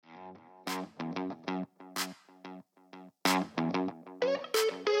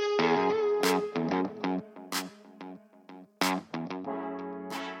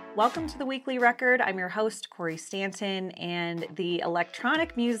Welcome to the Weekly Record. I'm your host, Corey Stanton, and the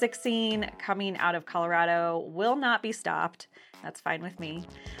electronic music scene coming out of Colorado will not be stopped. That's fine with me.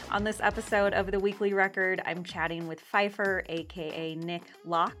 On this episode of the Weekly Record, I'm chatting with Phyphr, aka Nick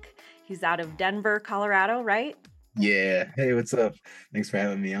Locke. He's out of Denver, Colorado, right? Yeah. Hey, what's up? Thanks for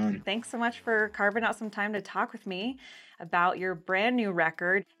having me on. Thanks so much for carving out some time to talk with me about your brand new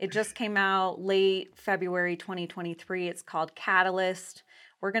record. It just came out late February 2023. It's called Catalyst.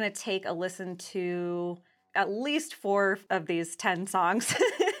 We're going to take a listen to at least 4 of these 10 songs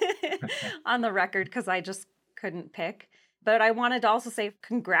on the record because I just couldn't pick. But I wanted to also say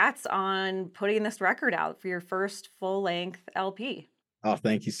congrats on putting this record out for your first full-length LP. Oh,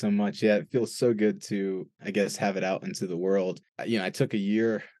 thank you so much. Yeah, it feels so good to, I guess, have it out into the world. I took a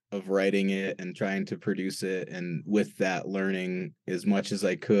year of writing it and trying to produce it, and with that, learning as much as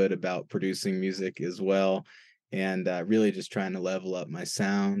I could about producing music as well, and really just trying to level up my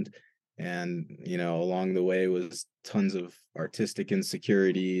sound. And, along the way was tons of artistic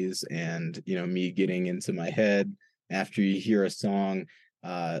insecurities and, me getting into my head. After you hear a song,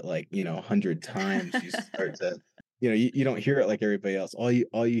 100 times, you start to you don't hear it like everybody else. All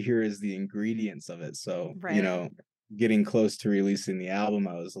you hear is the ingredients of it. So, Right. getting close to releasing the album,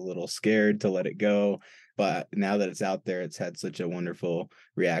 I was a little scared to let it go. But now that it's out there, it's had such a wonderful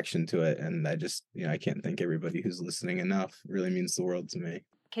reaction to it. And I just, I can't thank everybody who's listening enough. It really means the world to me.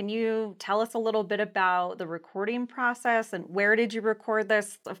 Can you tell us a little bit about the recording process and where did you record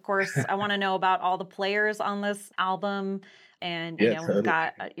this? Of course, I want to know about all the players on this album. And, Yeah, we've totally.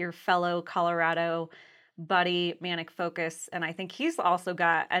 got your fellow Colorado buddy, Manic Focus. And I think he's also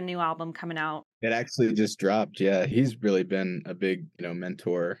got a new album coming out. It actually just dropped. Yeah, he's really been a big,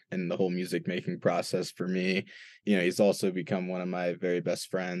 mentor in the whole music making process for me. He's also become one of my very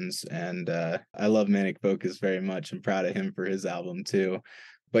best friends, and I love Manic Focus very much. I'm proud of him for his album too.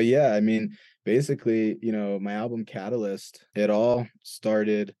 But yeah, I mean, basically, my album Catalyst, it all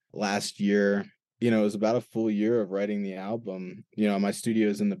started last year. It was about a full year of writing the album. My studio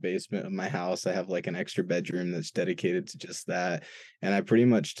is in the basement of my house. I have like an extra bedroom that's dedicated to just that. And I pretty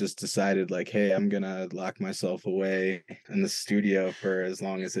much just decided like, hey, I'm gonna lock myself away in the studio for as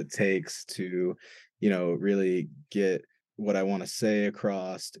long as it takes to, really get what I want to say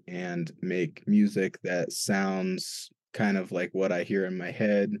across and make music that sounds kind of like what I hear in my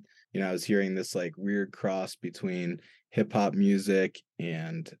head. I was hearing this like weird cross between hip hop music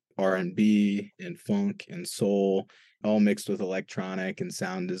and R&B and funk and soul, all mixed with electronic and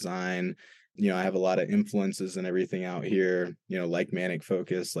sound design. I have a lot of influences and everything out here, like Manic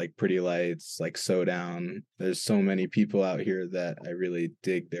Focus, like Pretty Lights, like So Down. There's so many people out here that I really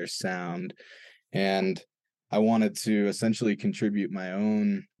dig their sound. And I wanted to essentially contribute my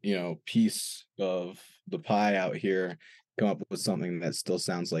own, piece of the pie out here, come up with something that still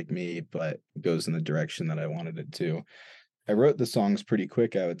sounds like me, but goes in the direction that I wanted it to. I wrote the songs pretty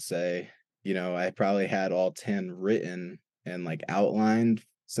quick, I would say. I probably had all 10 written and like outlined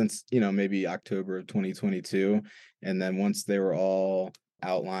since, maybe October of 2022. And then once they were all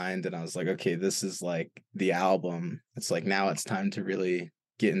outlined and I was like, okay, this is like the album. It's like now it's time to really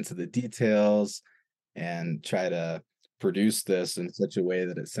get into the details and try to produce this in such a way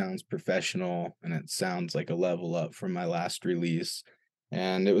that it sounds professional and it sounds like a level up from my last release.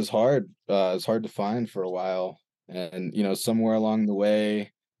 And it was hard. It was hard to find for a while. And, somewhere along the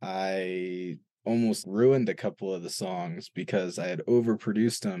way, I almost ruined a couple of the songs because I had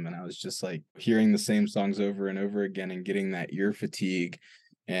overproduced them and I was just like hearing the same songs over and over again and getting that ear fatigue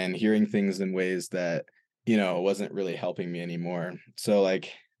and hearing things in ways that, wasn't really helping me anymore. So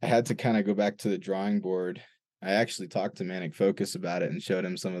like I had to kind of go back to the drawing board. I actually talked to Manic Focus about it and showed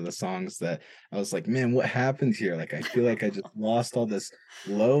him some of the songs that I was like, man, what happened here? Like, I feel like I just lost all this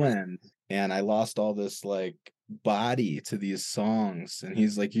low end and I lost all this like body to these songs. And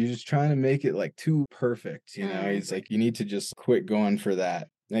he's like, you're just trying to make it like too perfect. He's like, you need to just quit going for that.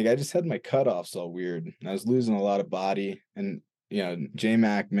 Like, I just had my cutoffs all weird. I was losing a lot of body. And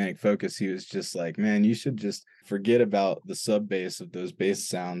J-Mac, Manic Focus, he was just like, man, you should just forget about the sub bass of those bass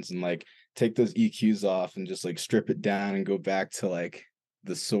sounds and like take those EQs off and just like strip it down and go back to like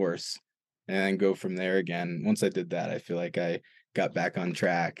the source and then go from there again. Once I did that, I feel like I got back on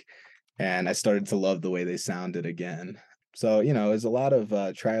track and I started to love the way they sounded again. So, it was a lot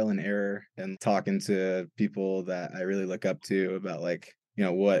of trial and error and talking to people that I really look up to about like,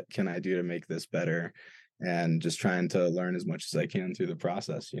 what can I do to make this better? And just trying to learn as much as I can through the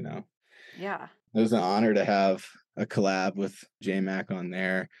process. Yeah. It was an honor to have a collab with J-Mac on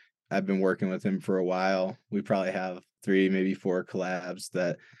there. I've been working with him for a while. We probably have 3, maybe 4 collabs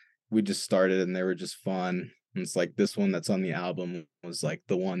that we just started and they were just fun. And it's like this one that's on the album was like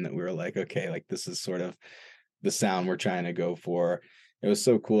the one that we were like, okay, like this is sort of the sound we're trying to go for. It was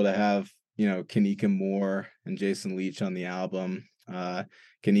so cool to have, Kanika Moore and Jason Leach on the album.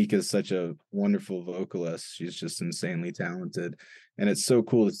 Kanika is such a wonderful vocalist. She's just insanely talented. And it's so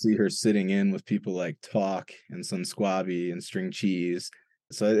cool to see her sitting in with people like Talk and Sun Squabby and String Cheese.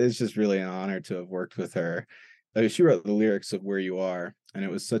 So it's just really an honor to have worked with her. She wrote the lyrics of Where You Are, and it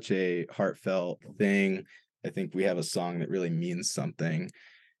was such a heartfelt thing. I think we have a song that really means something.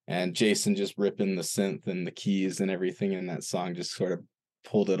 And Jason just ripping the synth and the keys and everything in that song just sort of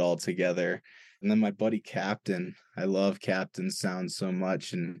pulled it all together. And then my buddy Captain, I love Captain's sound so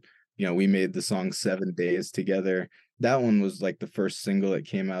much. And, we made the song 7 Days together. That one was like the first single that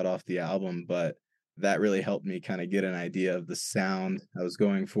came out off the album, but that really helped me kind of get an idea of the sound I was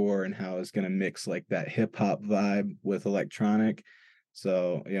going for and how I was going to mix like that hip hop vibe with electronic.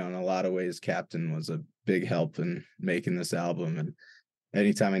 So, in a lot of ways, Captain was a big help in making this album. And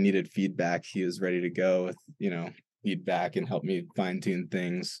anytime I needed feedback, he was ready to go with, feedback and help me fine tune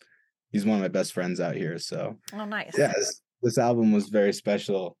things. He's one of my best friends out here. So, Oh, nice. yeah, this album was very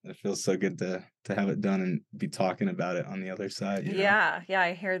special. It feels so good to have it done and be talking about it on the other side. Yeah,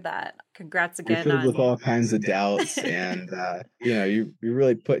 I hear that. Congrats You're again filled with on. all kinds of doubts, and you're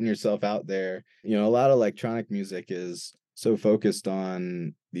really putting yourself out there. A lot of electronic music is so focused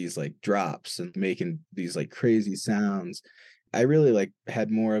on these like drops and making these like crazy sounds. I really like had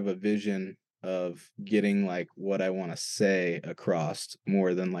more of a vision of getting like what I want to say across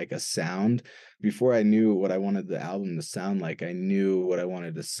more than like a sound. Before I knew what I wanted the album to sound like, I knew what I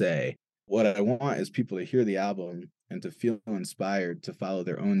wanted to say. What I want is people to hear the album and to feel inspired to follow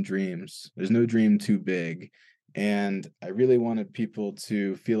their own dreams. There's no dream too big. And I really wanted people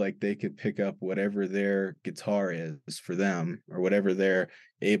to feel like they could pick up whatever their guitar is for them, or whatever they're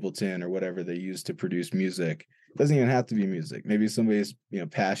Ableton, or whatever they use to produce music. It doesn't even have to be music. Maybe somebody's,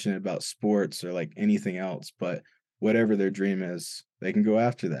 passionate about sports or like anything else, but whatever their dream is, they can go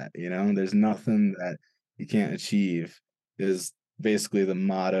after that. There's nothing that you can't achieve, is basically the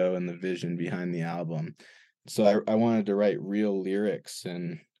motto and the vision behind the album. So I wanted to write real lyrics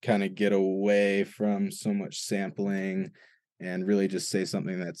and kind of get away from so much sampling and really just say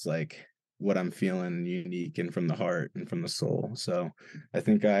something that's like what I'm feeling, unique and from the heart and from the soul. So I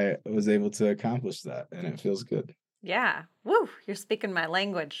think I was able to accomplish that, and it feels good. Yeah. Woo, you're speaking my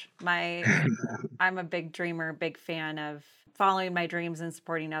language. I'm a big dreamer, big fan of following my dreams and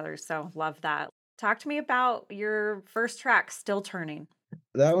supporting others. So love that. Talk to me about your first track, Still Turning.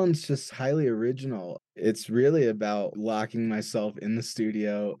 That one's just highly original. It's really about locking myself in the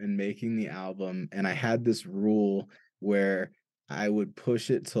studio and making the album. And I had this rule where I would push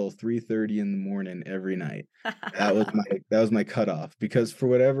it till 3:30 in the morning every night. That was my cutoff, because for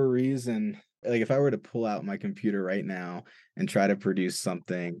whatever reason, like if I were to pull out my computer right now and try to produce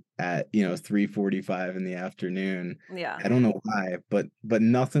something at 3:45 in the afternoon, Yeah. I don't know why, but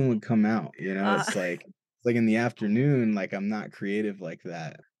nothing would come out. Uh, It's like in the afternoon, like I'm not creative like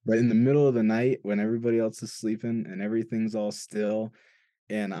that. But in the middle of the night when everybody else is sleeping and everything's all still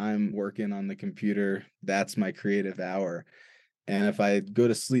and I'm working on the computer, that's my creative hour. And if I go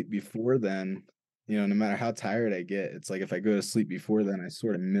to sleep before then, no matter how tired I get, it's like if I go to sleep before then, I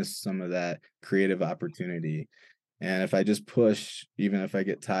sort of miss some of that creative opportunity. And if I just push, even if I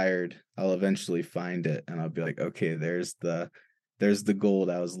get tired, I'll eventually find it and I'll be like, okay, there's the gold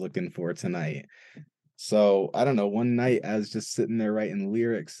I was looking for tonight. So I don't know, one night I was just sitting there writing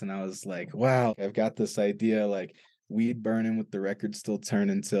lyrics and I was like, wow, I've got this idea, like weed burning with the record still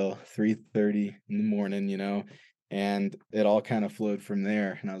turning till 3:30 in the morning. And it all kind of flowed from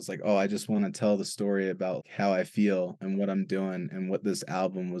there. And I was like, oh, I just want to tell the story about how I feel and what I'm doing and what this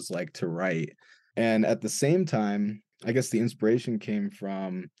album was like to write. And at the same time, I guess the inspiration came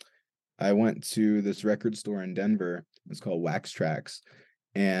from, I went to this record store in Denver. It's called Wax Tracks,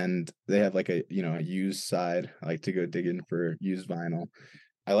 and they have like a used side. I like to go digging for used vinyl.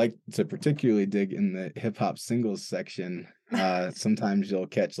 I like to particularly dig in the hip hop singles section. Sometimes you'll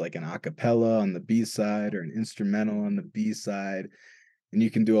catch like an acapella on the B side or an instrumental on the B side, and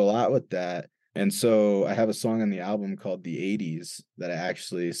you can do a lot with that. And so I have a song on the album called The 80s that I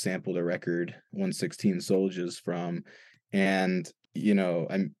actually sampled a record 116 Soldiers from. And,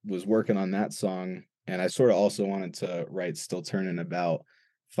 I was working on that song, and I sort of also wanted to write Still Turning about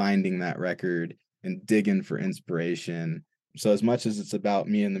finding that record and digging for inspiration. So as much as it's about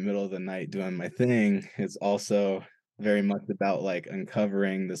me in the middle of the night doing my thing, it's also very much about like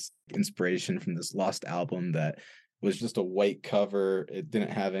uncovering this inspiration from this lost album that was just a white cover. It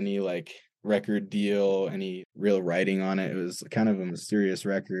didn't have any like record deal, any real writing on it. It was kind of a mysterious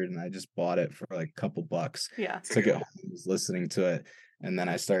record, and I just bought it for like a couple bucks. Yeah. Took it home, was listening to it, and then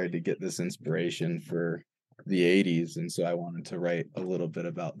I started to get this inspiration for the 80s, and so I wanted to write a little bit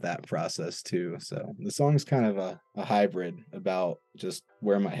about that process too. So the song's kind of a hybrid about just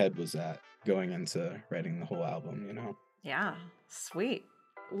where my head was at going into writing the whole album, you know. Yeah, sweet.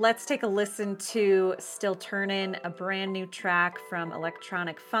 Let's take a listen to Still Turnin', a brand new track from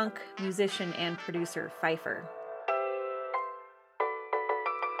electronic funk musician and producer Phyphr.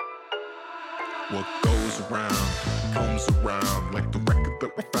 What goes around comes around, like the record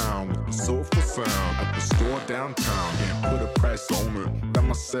that we found with the soulful sound at the store downtown. Can't put a price on it. Found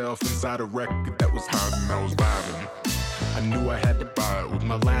myself inside a record that was hot and I was vibing. I knew I had to buy it with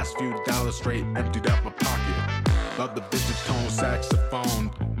my last few dollars straight emptied out my pocket. Love the vintage tone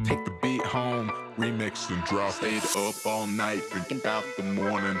saxophone. Take the beat home, remix and drop. Stayed up all night thinking about the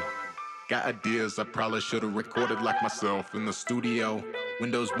morning. Got ideas I probably should have recorded like myself in the studio.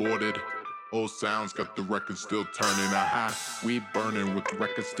 Windows boarded. Old sounds got the record still turning. We burning with the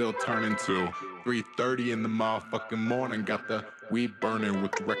record still turning till 3:30 in the motherfucking morning. Got the we burning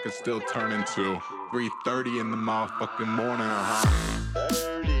with the record still turning till 3:30 in the motherfucking morning.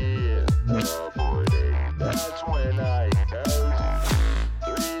 30, 40, that's when I go.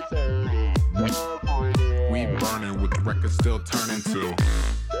 3:30, 40. We burning with the record still turning till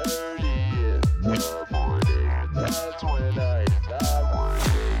 30, 40, that's when I stop.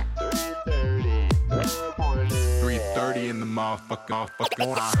 3:30 in the motherfucking on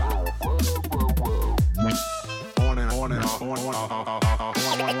and off, on and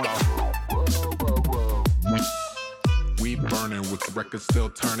off. We burning with the record still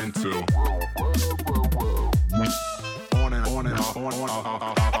turning to on and off, on and off.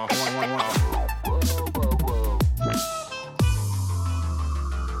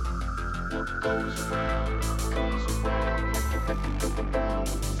 What goes around comes around. Around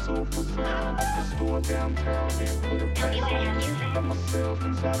with the soulful sound at the store downtown. Can't put a price on it. Got myself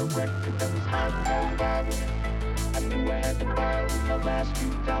inside a record that was hot and I was vibing. I knew I had to buy it with my last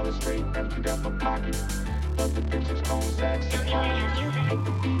few dollars straight emptied out my pocket. Love the vintage tone saxophone. Took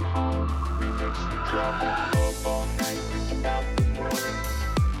the beat home, remix and drop it up all night thinking about the morning.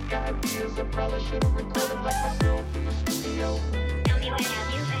 Got ideas I probably should have recorded like myself in the studio.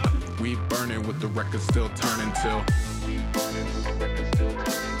 We burning with the record still turning till. We burning with the record still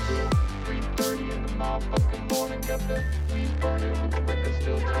turning till 3:30 in the motherfucking morning. Got the we burning with the record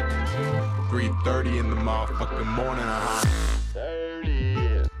still turning till 3:30 in the motherfucking morning.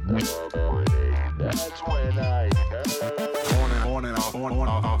 30, 40, that's when I go. On and off, on and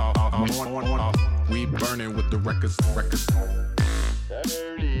off. We burning with the records. 30,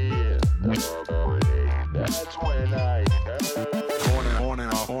 40, that's when I go. On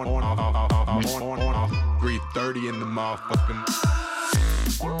and off, on and off. 3:30 in the motherfucking.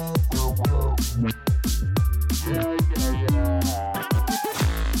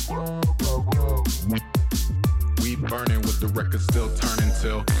 We burning with the record still turning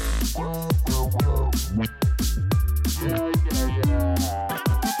till.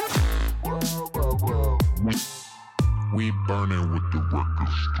 We burning with the record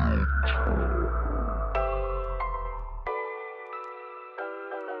still turning.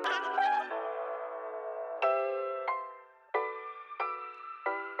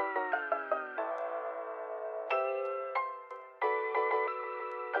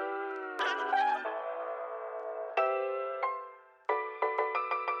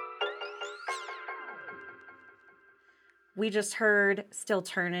 We just heard Still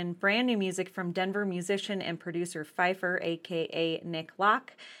Turnin', brand new music from Denver musician and producer Phyphr, aka Nick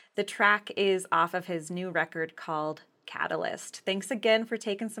Locke. The track is off of his new record called Catalyst. Thanks again for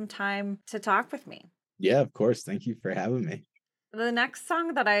taking some time to talk with me. Yeah, of course. Thank you for having me. The next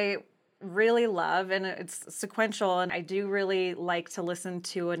song that I really love, and it's sequential, and I do really like to listen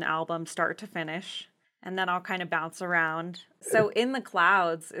to an album start to finish, and then I'll kind of bounce around. So In the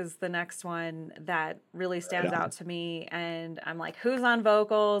Clouds is the next one that really stands out to me. And I'm like, who's on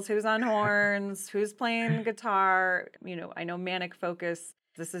vocals? Who's on horns? Who's playing guitar? You know, I know Manic Focus.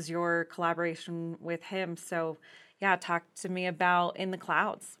 This is your collaboration with him. So yeah, talk to me about In the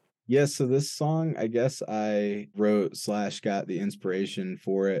Clouds. Yeah, so this song, I guess I wrote / got the inspiration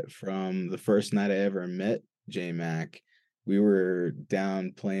for it from the first night I ever met J Mac. We were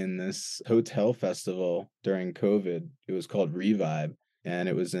down playing this hotel festival during COVID. It was called Revibe, and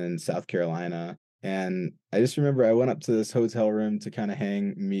it was in South Carolina. And I just remember I went up to this hotel room to kind of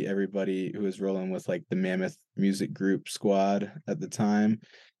hang, meet everybody who was rolling with like the Mammoth Music Group squad at the time.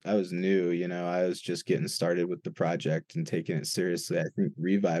 new, you know, I was just getting started with the project and taking it seriously. I think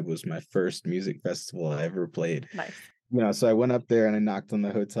Revive was my first music festival I ever played. Nice. You know, so I went up there and I knocked on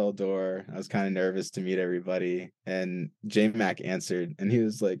the hotel door. I was kind of nervous to meet everybody. And J Mac answered and he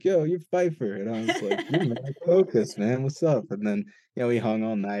was like, "Yo, you're Phyphr." And I was like, "Yeah, man, focus, man. What's up?" And then, you know, we hung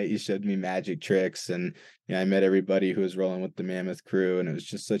all night. He showed me magic tricks and you know, I met everybody who was rolling with the Mammoth crew. And it was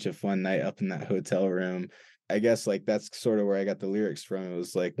just such a fun night up in that hotel room. I guess like that's sort of where I got the lyrics from. It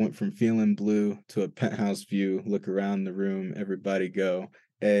was like went from feeling blue to a penthouse view, look around the room, everybody go,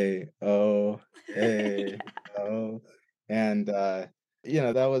 "Hey, oh, hey, oh." And you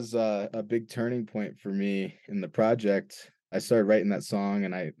know, that was a big turning point for me in the project. I started writing that song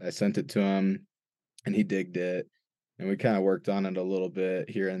and I sent it to him and he digged it. And we kind of worked on it a little bit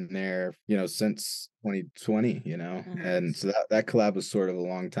here and there, you know, since 2020, you know. And so that collab was sort of a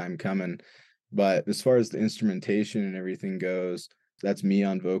long time coming. But as far as the instrumentation and everything goes, that's me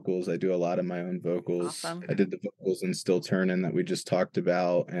on vocals. I do a lot of my own vocals. Awesome. I did the vocals in Still Turnin' that we just talked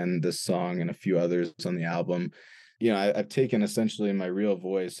about, and this song and a few others on the album. You know, I've taken essentially my real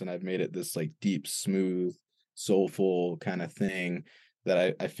voice and I've made it this like deep, smooth, soulful kind of thing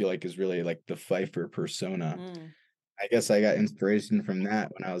that I feel like is really like the Phyphr persona. I guess I got inspiration from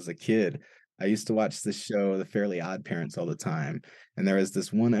that when I was a kid. I used to watch this show, The Fairly Odd Parents, all the time. And there was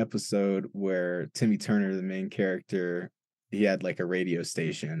this one episode where Timmy Turner, the main character, he had like a radio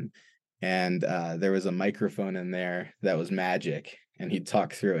station. And there was a microphone in there that was magic. And he'd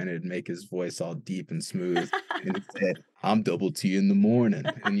talk through it and it'd make his voice all deep and smooth. And he said, "I'm double T in the morning."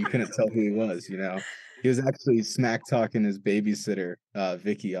 And you couldn't tell who he was, you know. He was actually smack talking his babysitter,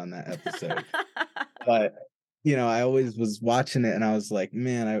 Vicky, on that episode. But you know, I always was watching it and I was like,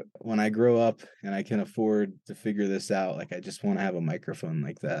 man, when I grow up and I can afford to figure this out, like I just want to have a microphone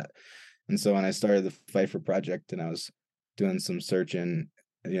like that. And so when I started the Phyphr project and I was doing some searching,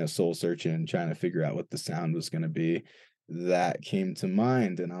 you know, soul searching and trying to figure out what the sound was going to be, that came to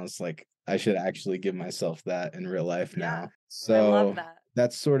mind. And I was like, I should actually give myself that in real life now. I love So that.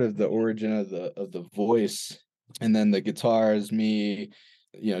 that's sort of the origin of the voice. And then the guitars, me,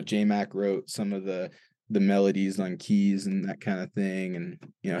 you know, J Mac wrote some of the melodies on keys and that kind of thing, and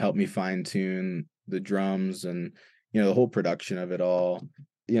you know, helped me fine tune the drums and you know, the whole production of it all.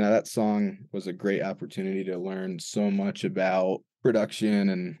 You know, that song was a great opportunity to learn so much about production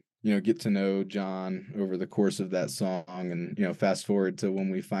and you know, get to know John over the course of that song. And you know, fast forward to when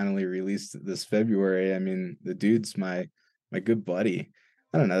we finally released it this February, I mean, the dude's my good buddy.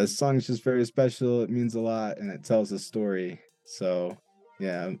 I don't know, this song's just very special. It means a lot and it tells a story. So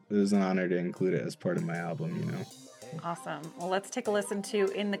yeah, it was an honor to include it as part of my album, you know. Awesome. Well, let's take a listen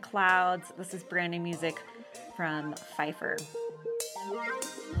to In the Clouds. This is brand new music from Phyphr.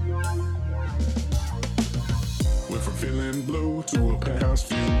 Went from feeling blue to a penthouse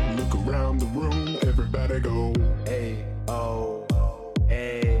view. Look around the room, everybody go, "Hey, oh,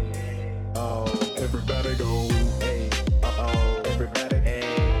 hey, oh." Everybody go, "Hey, oh." Everybody, hey,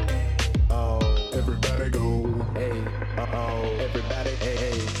 oh. Everybody go, "Hey, oh." Everybody,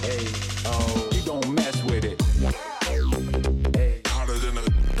 hey, hey, oh. You don't mess with it. Hey, hotter than a.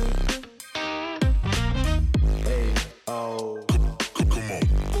 Hey, oh. Come on.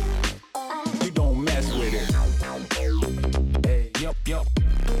 You don't mess with it. Hey, yup.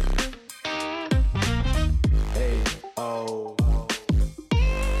 Hey, oh.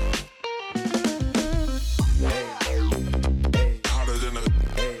 Hey, hotter than a.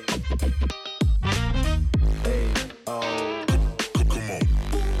 Hey, oh. Come on.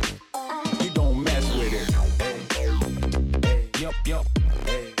 You don't mess with it. Hey, yup.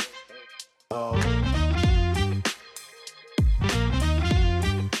 Hey, oh.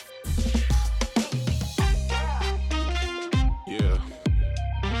 Yeah.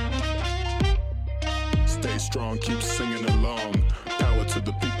 Stay strong, keep singing along. Power to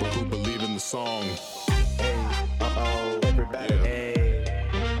the people who believe in the song. Hey, everybody. Yeah. Hey,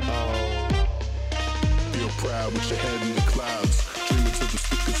 feel proud with your head in the clouds. Dreaming till the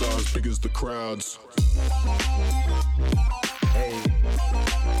speakers are as big as the crowds. Hey.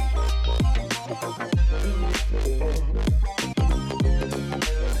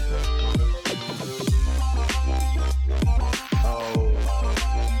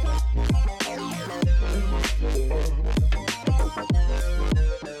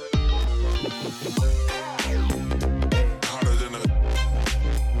 Hotter than a.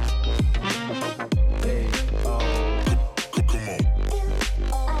 Hey, oh. Come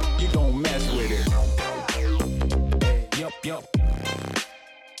on. You don't mess with it. Hey, yup.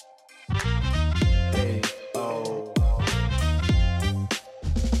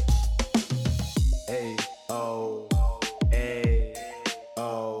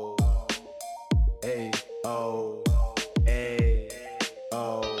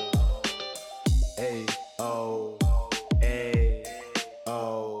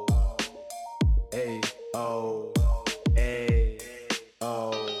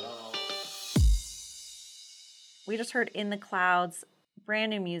 just heard In the Clouds,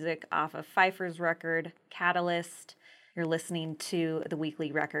 brand new music off of Phyphr's record, Catalyst. You're listening to The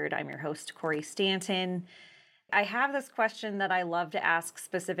Weekly Record. I'm your host, Corey Stanton. I have this question that I love to ask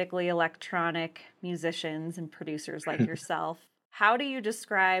specifically electronic musicians and producers like yourself. How do you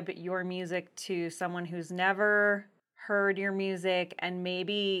describe your music to someone who's never heard your music and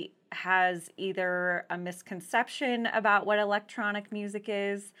maybe has either a misconception about what electronic music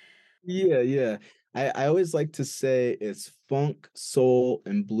is? Yeah. I always like to say it's funk, soul,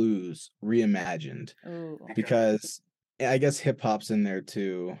 and blues reimagined Ooh. because I guess hip hop's in there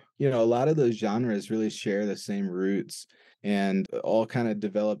too. A lot of those genres really share the same roots and all kind of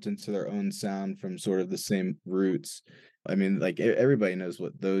developed into their own sound from sort of the same roots. I mean, like everybody knows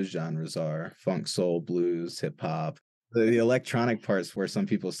what those genres are: funk, soul, blues, hip hop. The electronic parts where some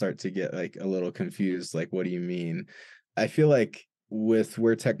people start to get like a little confused, like, what do you mean? I feel like with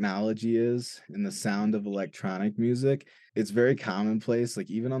where technology is and the sound of electronic music, it's very commonplace.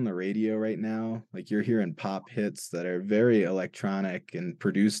 Like even on the radio right now, like you're hearing pop hits that are very electronic and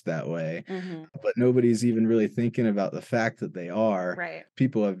produced that way, Mm-hmm. but nobody's even really thinking about the fact that they are. Right.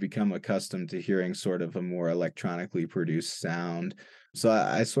 People have become accustomed to hearing sort of a more electronically produced sound. So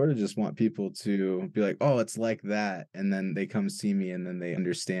I sort of just want people to be like, oh, it's like that. And then they come see me and then they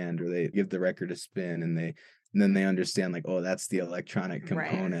understand, or they give the record a spin and then they understand, like, oh, that's the electronic Right.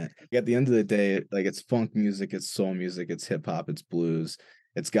 component. At the end of the day, like, it's funk music, it's soul music, it's hip hop, it's blues.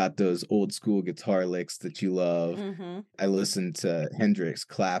 It's got those old school guitar licks that you love. Mm-hmm. I listen to Hendrix,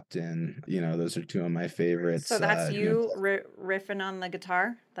 Clapton. Those are two of my favorites. So that's you riffing on the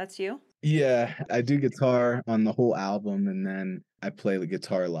guitar? That's you? Yeah, I do guitar on the whole album, and then I play the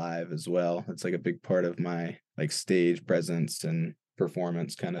guitar live as well. It's like a big part of my like stage presence and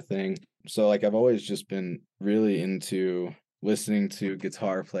performance kind of thing. So like I've always just been really into listening to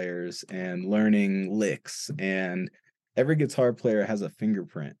guitar players and learning licks, and every guitar player has a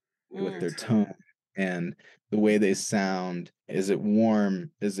fingerprint with their tone and the way they sound. Is it warm?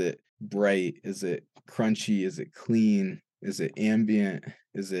 Is it bright? Is it crunchy? Is it clean? Is it ambient?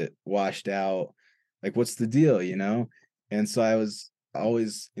 Is it washed out? Like, what's the deal, And so I was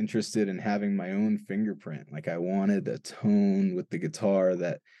always interested in having my own fingerprint. Like, I wanted a tone with the guitar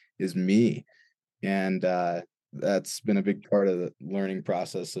that is me. And that's been a big part of the learning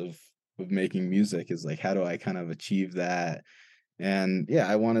process of making music, is like, how do I kind of achieve that? And yeah,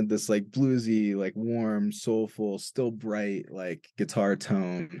 I wanted this like bluesy, like warm, soulful, still bright, like guitar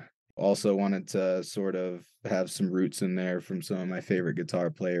tone. Also wanted to sort of have some roots in there from some of my favorite guitar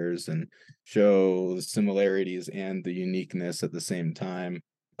players and show the similarities and the uniqueness at the same time.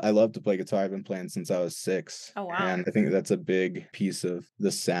 I love to play guitar. I've been playing since I was 6. Oh, wow. And I think that's a big piece of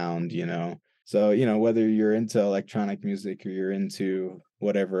the sound, So, whether you're into electronic music or you're into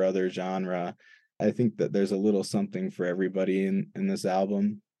whatever other genre, I think that there's a little something for everybody in this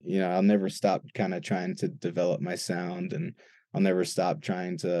album. I'll never stop kind of trying to develop my sound, and I'll never stop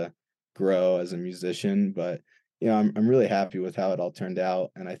trying to grow as a musician. But I'm really happy with how it all turned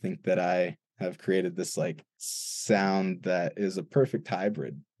out, and I think that I have created this like sound that is a perfect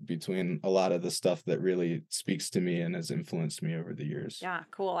hybrid between a lot of the stuff that really speaks to me and has influenced me over the years. Yeah,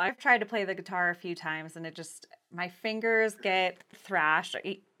 cool. I've tried to play the guitar a few times and my fingers get thrashed.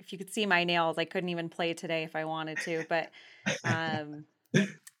 If you could see my nails, I couldn't even play today if I wanted to, but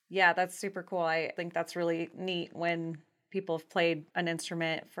yeah, that's super cool. I think that's really neat when people have played an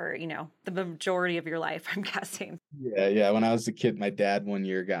instrument for, the majority of your life, I'm guessing. Yeah. When I was a kid, my dad one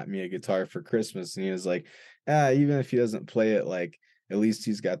year got me a guitar for Christmas, and he was like, even if he doesn't play it, like, at least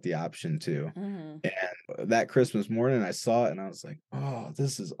he's got the option to. Mm-hmm. And that Christmas morning, I saw it and I was like, oh,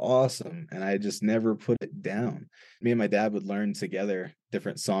 this is awesome. And I just never put it down. Me and my dad would learn together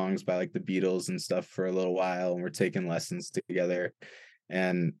different songs by like the Beatles and stuff for a little while, and we're taking lessons together.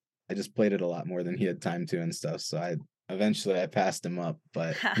 And I just played it a lot more than he had time to and stuff. So eventually I passed him up,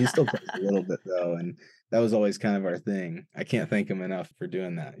 but he still plays a little bit though. And that was always kind of our thing. I can't thank him enough for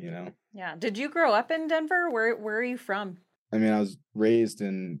doing that, Yeah. Did you grow up in Denver? Where are you from? I mean, I was raised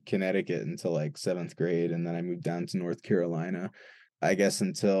in Connecticut until like 7th grade, and then I moved down to North Carolina, I guess,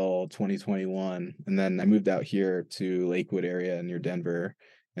 until 2021. And then I moved out here to Lakewood area near Denver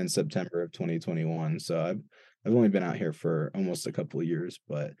in September of 2021. So I've only been out here for almost a couple of years,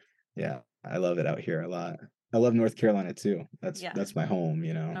 but yeah, I love it out here a lot. I love North Carolina too. That's my home,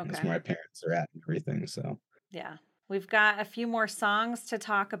 That's Okay. where my parents are at and everything. So Yeah. We've got a few more songs to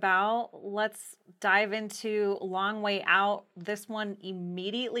talk about. Let's dive into Long Way Out. This one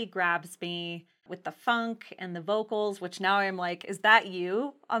immediately grabs me with the funk and the vocals, which now I'm like, is that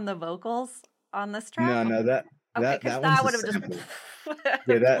you on the vocals on this track? no, that Okay, that because one's that a would have just sample.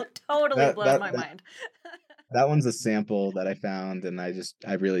 Yeah, totally blown my that mind. That one's a sample that I found, and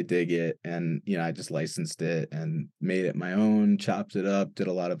I really dig it. And, I just licensed it and made it my own, chopped it up, did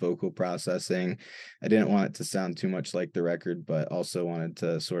a lot of vocal processing. I didn't want it to sound too much like the record, but also wanted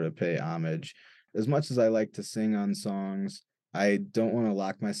to sort of pay homage. As much as I like to sing on songs, I don't want to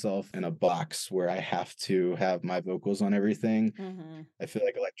lock myself in a box where I have to have my vocals on everything. Mm-hmm. I feel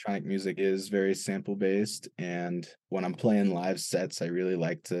like electronic music is very sample based, and when I'm playing live sets, I really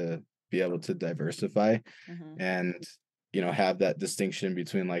like to be able to diversify Mm-hmm. and have that distinction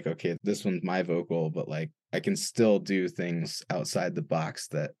between like, okay, this one's my vocal, but like I can still do things outside the box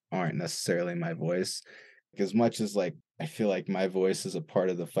that aren't necessarily my voice. As much as like I feel like my voice is a part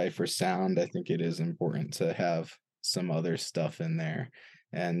of the Phyphr sound, I think it is important to have some other stuff in there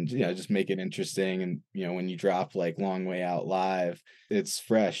and just make it interesting. And when you drop like Long Way Out live, it's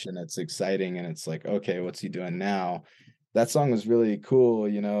fresh and it's exciting, and it's like, okay, what's he doing now? That song was really cool.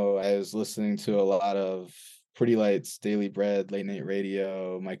 I was listening to a lot of Pretty Lights, Daily Bread, Late Night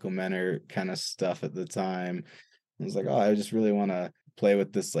Radio, Michael Menner kind of stuff at the time. I was like, oh, I just really want to play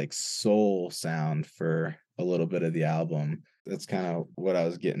with this like soul sound for a little bit of the album. That's kind of what I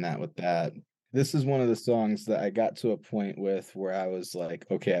was getting at with that. This is one of the songs that I got to a point with where I was like,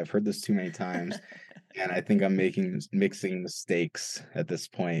 okay, I've heard this too many times, and I think I'm mixing mistakes at this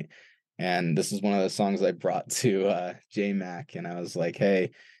point. And this is one of the songs I brought to J-Mac, and I was like,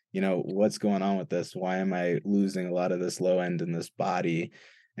 hey, what's going on with this? Why am I losing a lot of this low end in this body?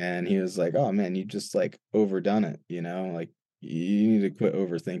 And he was like, oh man, you just like overdone it, like you need to quit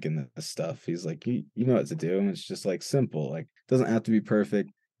overthinking this stuff. He's like, you know what to do. And it's just like simple, like it doesn't have to be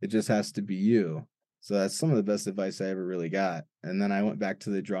perfect. It just has to be you. So that's some of the best advice I ever really got. And then I went back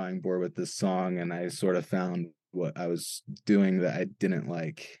to the drawing board with this song, and I sort of found what I was doing that I didn't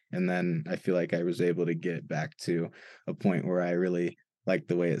like. And then I feel like I was able to get back to a point where I really like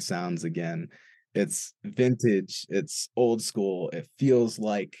the way it sounds again. It's vintage, it's old school, it feels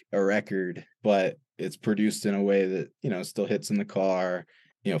like a record, but it's produced in a way that, still hits in the car,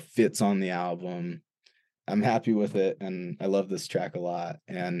 fits on the album. I'm happy with it, and I love this track a lot.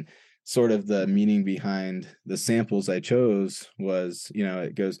 And sort of the meaning behind the samples I chose was,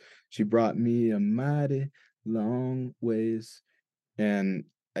 it goes, she brought me a mighty long ways. And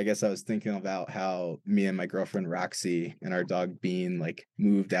I guess I was thinking about how me and my girlfriend Roxy and our dog Bean like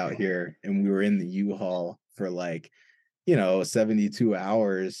moved out here, and we were in the U-Haul for like 72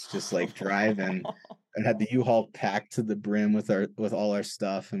 hours just like driving. I had the U-Haul packed to the brim with all our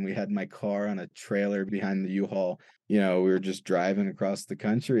stuff, and we had my car on a trailer behind the U-Haul. We were just driving across the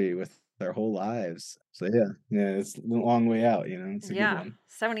country with our whole lives. So yeah, it's a long way out. It's a good one.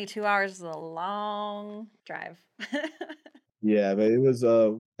 72 hours is a long drive. Yeah, but it was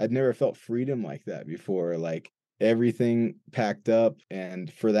I'd never felt freedom like that before. Like everything packed up,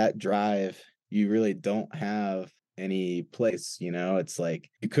 and for that drive, you really don't have any place, it's like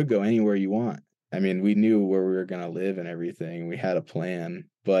you could go anywhere you want. I mean, we knew where we were going to live and everything. We had a plan,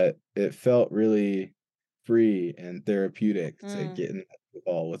 but it felt really free and therapeutic to get in the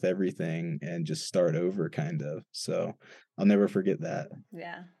ball with everything and just start over kind of. So I'll never forget that.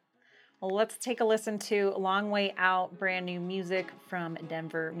 Yeah. Well, let's take a listen to Long Way Out, brand new music from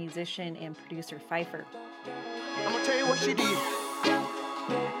Denver musician and producer Phyphr. I'm gonna tell you what she did.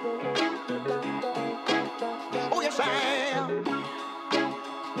 Oh, yes, I am.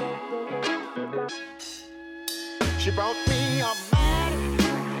 She brought me a mighty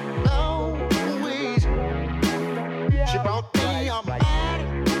long ways. She brought me a mighty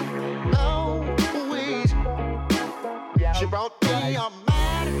long ways. She brought me a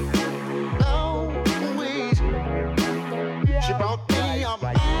mighty long ways. She brought me a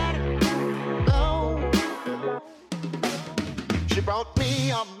mighty long. She brought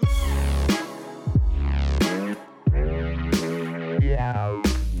me a. Yeah.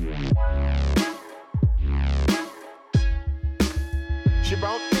 She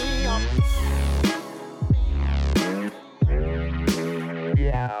brought me up.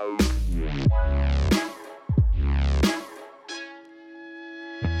 Yeah.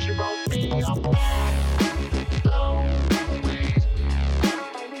 She brought me up. Long ways.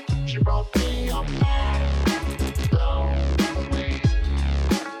 She brought me up. Long ways.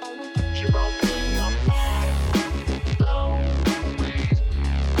 She brought me up. Long ways.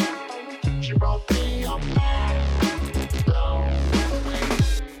 She brought me up.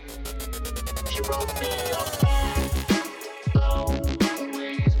 She brought me up long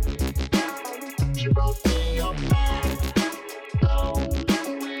ways. She brought me up long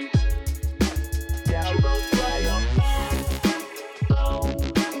ways. Yeah, she brought me up long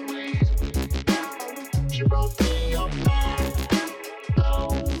ways. She brought me up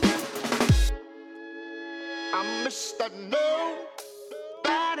long.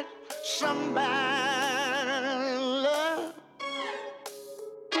 somebody love.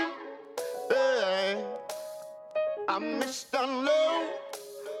 Hey, I missed nobody,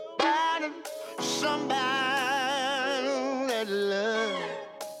 somebody love.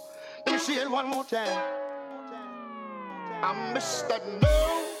 Let me see it one more time. I missed that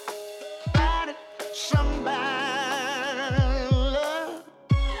nobody, somebody love.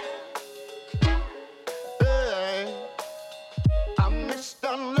 Hey, I missed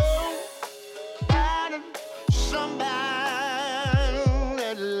nobody, somebody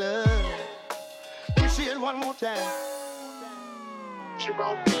love. Let me see it one more time. She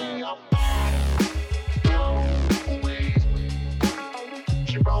brought me up.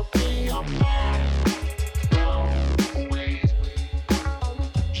 She brought me up.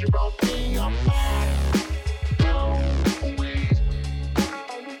 She brought me up.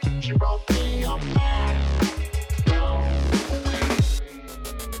 She brought me up.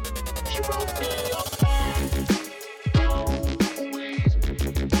 She brought me up.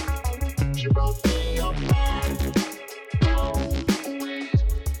 She brought me up.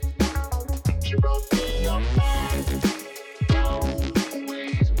 She brought me up.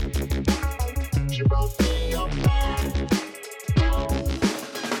 She brought me up.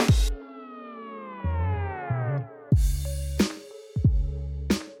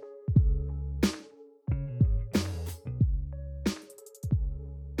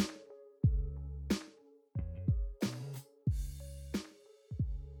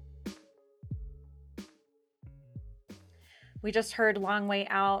 We just heard Long Way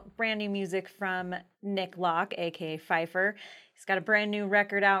Out, brand new music from Nick Locke, aka Phyphr. He's got a brand new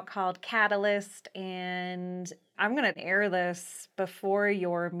record out called Catalyst, and I'm going to air this before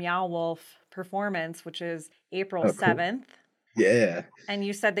your Meow Wolf performance, which is April 7th. Yeah. And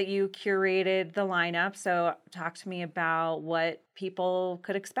you said that you curated the lineup, so talk to me about what people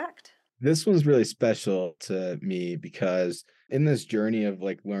could expect. This one's really special to me because in this journey of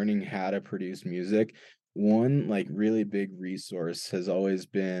like learning how to produce music, one like really big resource has always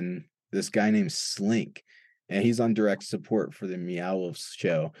been this guy named Slink, and he's on direct support for the Meow Wolves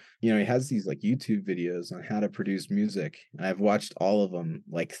show. You know, he has these like YouTube videos on how to produce music, and I've watched all of them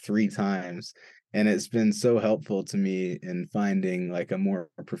like 3 times, and it's been so helpful to me in finding like a more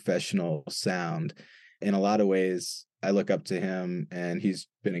professional sound. In a lot of ways, I look up to him, and he's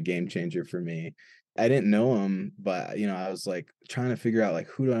been a game changer for me. I didn't know him, but you know, I was like trying to figure out like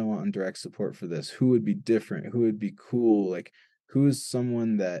who do I want on direct support for this? Who would be different? Who would be cool? Like who's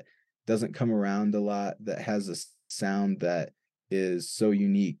someone that doesn't come around a lot, that has a sound that is so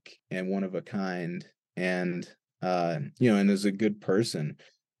unique and one of a kind, and you know, and is a good person.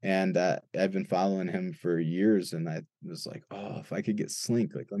 And I've been following him for years, and I was like, oh, if I could get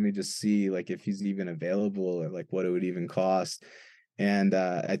Slink, like let me just see like if he's even available or like what it would even cost. And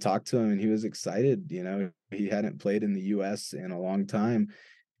I talked to him, and he was excited. You know, he hadn't played in the US in a long time.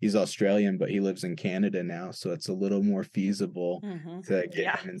 He's Australian, but he lives in Canada now, so it's a little more feasible to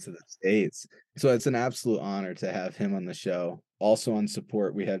get him into the States. So it's an absolute honor to have him on the show. Also on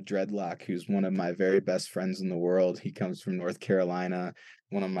support, we have Dreadlock, who's one of my very best friends in the world. He comes from North Carolina,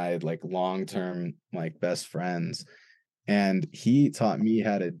 one of my like long-term like best friends. And he taught me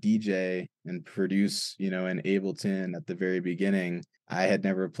how to DJ and produce, you know, in Ableton at the very beginning. I had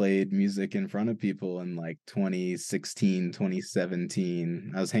never played music in front of people in like 2016,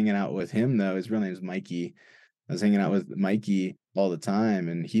 2017. I was hanging out with him though. His real name is Mikey. I was hanging out with Mikey all the time,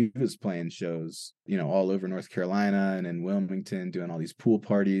 and he was playing shows, you know, all over North Carolina and in Wilmington, doing all these pool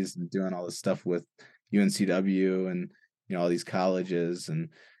parties and doing all this stuff with UNCW and, you know, all these colleges. And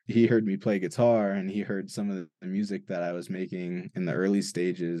he heard me play guitar, and he heard some of the music that I was making in the early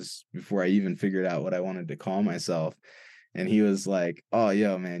stages before I even figured out what I wanted to call myself. And he was like, oh,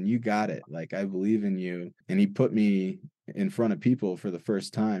 yo, man, you got it. Like, I believe in you. And he put me in front of people for the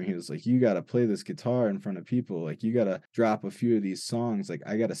first time. He was like, you got to play this guitar in front of people. Like, you got to drop a few of these songs. Like,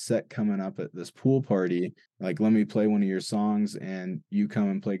 I got a set coming up at this pool party. Like, let me play one of your songs, and you come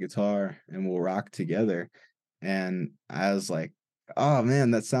and play guitar, and we'll rock together. And I was like, oh,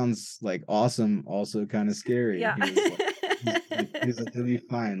 man, that sounds like awesome. Also kind of scary. Yeah. He was like, it'll be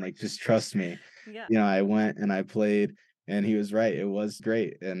fine. Like, just trust me. Yeah. You know, I went and I played. And he was right. It was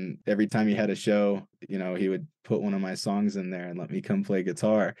great. And every time he had a show, you know, he would put one of my songs in there and let me come play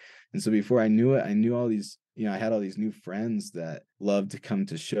guitar. And so before I knew it, I knew all these, you know, I had all these new friends that loved to come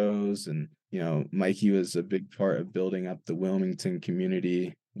to shows. And, you know, Mikey was a big part of building up the Wilmington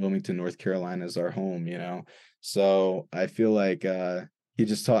community. Wilmington, North Carolina is our home, you know. So I feel like he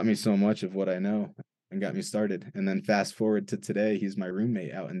just taught me so much of what I know and got me started. And then fast forward to today, he's my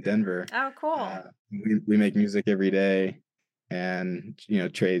roommate out in Denver. Oh, cool. We make music every day, and,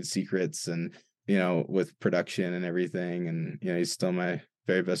 trade secrets and, with production and everything. And, he's still my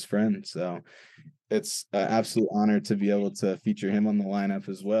very best friend. So it's an absolute honor to be able to feature him on the lineup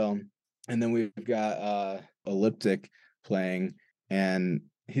as well. And then we've got Elliptic playing, and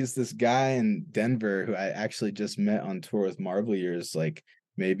he's this guy in Denver who I actually just met on tour with Marble Years, like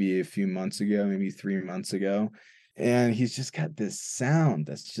maybe a few months ago, maybe 3 months ago. And he's just got this sound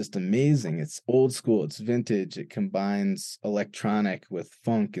that's just amazing. It's old school, it's vintage, it combines electronic with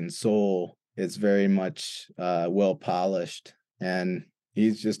funk and soul. It's very much well polished, and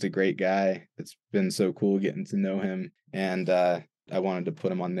he's just a great guy. It's been so cool getting to know him, and I wanted to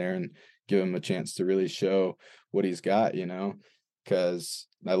put him on there and give him a chance to really show what he's got, because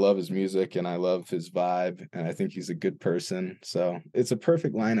I love his music and I love his vibe, and I think he's a good person. So it's a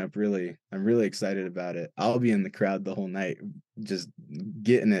perfect lineup, really. I'm really excited about it. I'll be in the crowd the whole night, just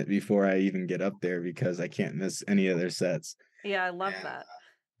getting it before I even get up there, because I can't miss any of their sets. Yeah, I love that.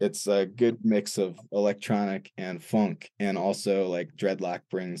 It's a good mix of electronic and funk, and also like Dreadlock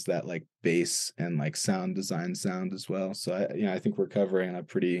brings that like bass and like sound design sound as well. So I think we're covering a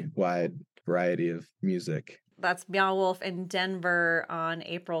pretty wide variety of music. That's Meow Wolf in Denver on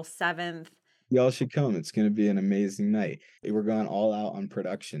April 7th. Y'all should come. It's going to be an amazing night. We're going all out on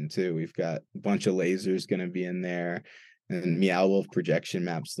production too. We've got a bunch of lasers going to be in there, and Meow Wolf projection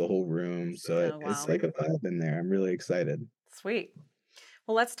maps the whole room. So it's like a vibe in there. I'm really excited. Sweet.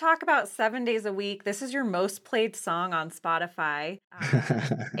 Well, let's talk about 7 days a week. This is your most played song on Spotify.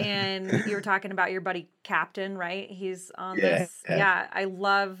 And you were talking about your buddy Captain, right? He's on this. Yeah, I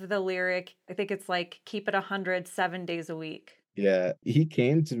love the lyric. I think it's like, keep it 100, 7 days a week. Yeah, he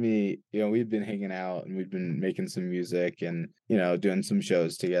came to me, we'd been hanging out and we'd been making some music and, doing some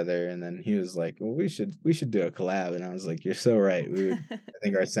shows together. And then he was like, well, we should do a collab. And I was like, you're so right. I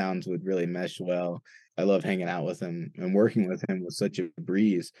think our sounds would really mesh well. I love hanging out with him, and working with him was such a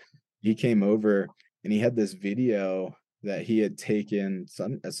breeze. He came over and he had this video that he had taken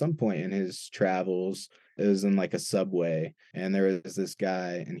at some point in his travels. It was in like a subway, and there was this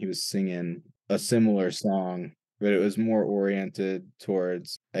guy and he was singing a similar song, but it was more oriented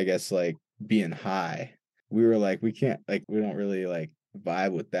towards, I guess, like being high. We were like, we don't really like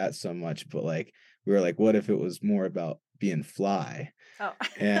vibe with that so much, but like, we were like, what if it was more about being fly? Oh.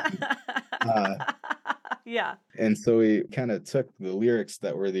 And yeah. And so we kind of took the lyrics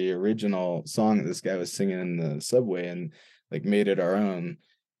that were the original song that this guy was singing in the subway and like made it our own,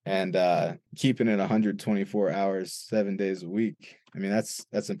 and keeping it 124 hours, 7 days a week. I mean,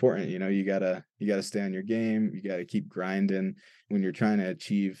 that's important. You gotta stay on your game. You gotta keep grinding when you're trying to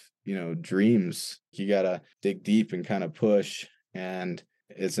achieve, dreams. You gotta dig deep and kind of push. And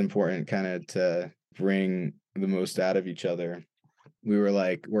it's important kind of to bring the most out of each other. We were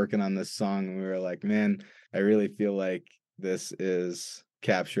like working on this song and we were like, man, I really feel like this is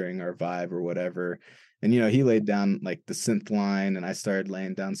capturing our vibe or whatever. And, he laid down like the synth line and I started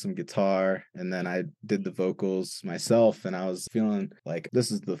laying down some guitar, and then I did the vocals myself, and I was feeling like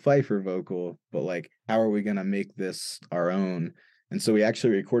this is the Phyphr vocal, but like, how are we going to make this our own? And so we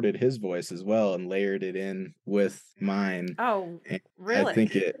actually recorded his voice as well and layered it in with mine. Oh, and really? I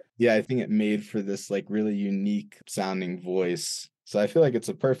think it made for this like really unique sounding voice. So I feel like it's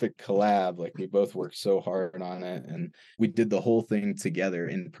a perfect collab. Like, we both worked so hard on it, and we did the whole thing together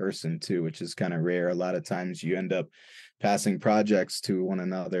in person too, which is kind of rare. A lot of times you end up passing projects to one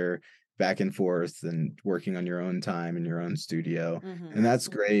another back and forth and working on your own time in your own studio. Mm-hmm. And that's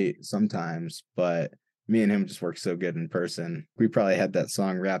great sometimes, but me and him just work so good in person. We probably had that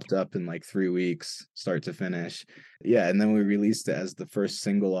song wrapped up in like 3 weeks, start to finish. Yeah. And then we released it as the first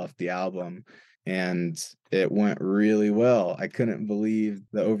single off the album, and it went really well. I couldn't believe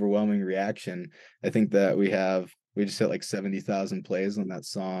the overwhelming reaction. I think that we just hit like 70,000 plays on that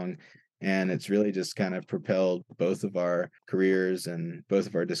song, and it's really just kind of propelled both of our careers and both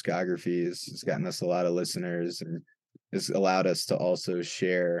of our discographies. It's gotten us a lot of listeners, and it's allowed us to also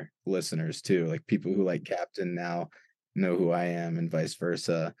share listeners too. Like, people who like Captain now know who I am, and vice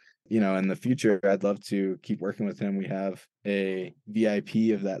versa. In the future, I'd love to keep working with him. We have a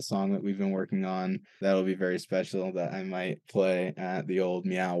VIP of that song that we've been working on that'll be very special, that I might play at the old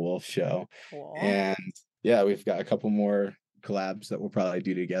Meow Wolf show. Cool. And yeah, we've got a couple more collabs that we'll probably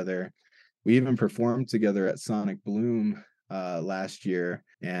do together. We even performed together at Sonic Bloom last year,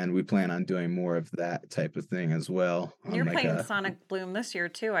 and we plan on doing more of that type of thing as well. You're playing Sonic Bloom this year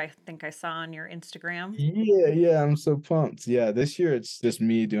too, I think I saw on your Instagram. Yeah, I'm so pumped. Yeah, this year it's just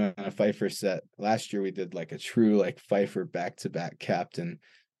me doing a Phyphr set. Last year we did like a true like Phyphr back-to-back Captain,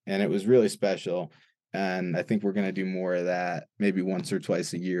 and it was really special. And I think we're going to do more of that, maybe once or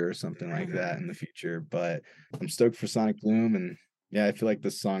twice a year or something like that in the future. But I'm stoked for Sonic Bloom. And yeah, I feel like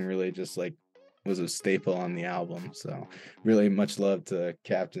this song really just like was a staple on the album. So really much love to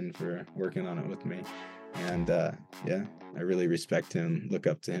Captain for working on it with me. And yeah, I really respect him, look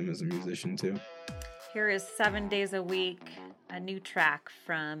up to him as a musician too. Here is 7 Days a Week, a new track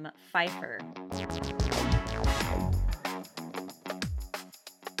from Phyphr.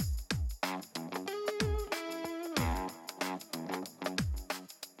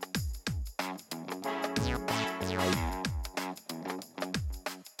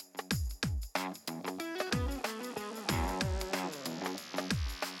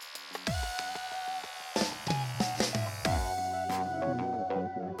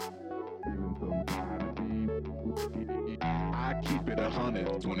 I keep it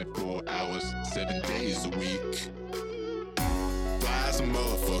 124 hours, 7 days a week. Fly as a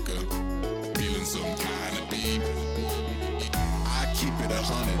motherfucker, feeling some kind of beat. I keep it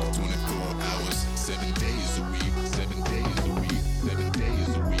 124 hours, 7 days a week, 7 days a week, 7 days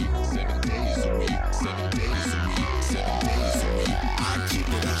a week, 7 days a week, 7 days a week, 7 days a week. I keep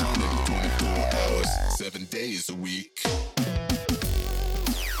it 124 hours, 7 days a week.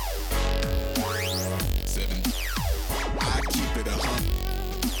 I keep it 100.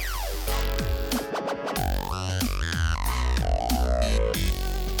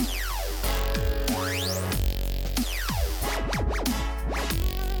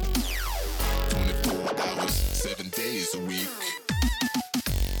 Days a week.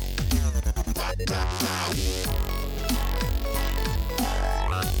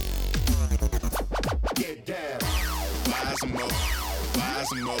 Get down. Flies them up. Flies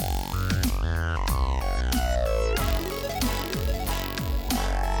them up.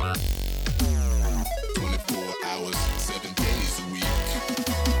 24 hours, 7 days a week.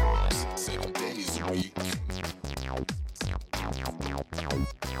 7 days a week.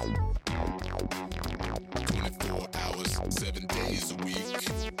 24 hours, 7 days a week.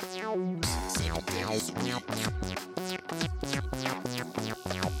 7 days a week.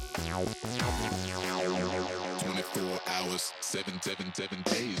 24 hours, 7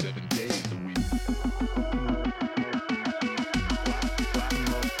 days, 7 days a week.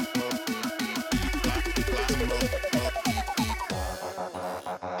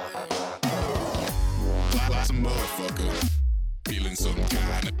 Fly's a motherfucker, feeling some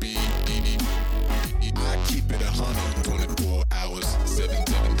kind of beat. I keep it 124 hours, 7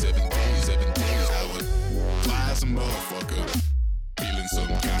 days, hours. Fly's a motherfucker, feeling some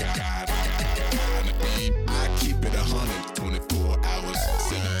kind of beat. I keep it 124 hours,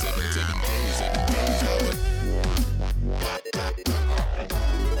 7 days, hours.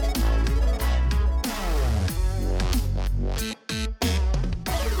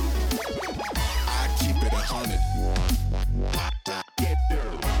 I keep it 100. Get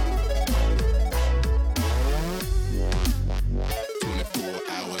dirty. 24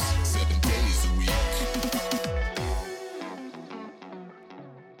 hours, 7 days a week.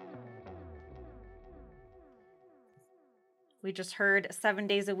 We just heard 7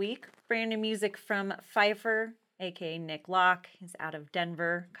 Days a Week, brand new music from Phyphr, aka Nick Locke. He's out of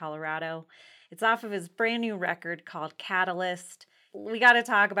Denver, Colorado. It's off of his brand new record called Catalyst. We got to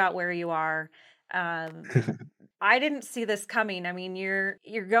talk about where you are. I didn't see this coming. I mean, you're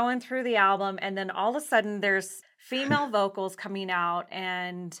going through the album, and then all of a sudden there's female vocals coming out,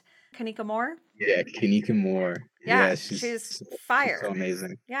 and Kanika Moore. Yeah, Kanika Moore. Yeah, she's fire. So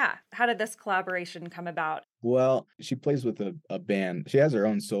amazing. Yeah. How did this collaboration come about? Well, she plays with a band. She has her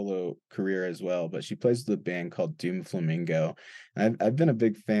own solo career as well, but she plays with a band called Doom Flamingo. And I've been a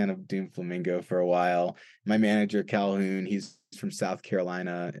big fan of Doom Flamingo for a while. My manager, Calhoun, he's from South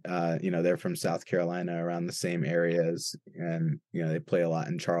Carolina. They're from South Carolina, around the same areas. And, they play a lot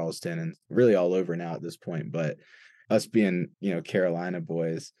in Charleston and really all over now at this point. But us being, Carolina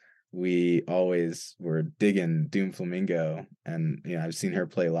boys, we always were digging Doom Flamingo, and I've seen her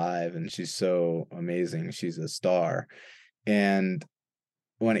play live, and she's so amazing. She's a star. And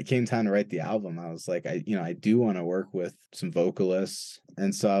when it came time to write the album, I was like, I do want to work with some vocalists.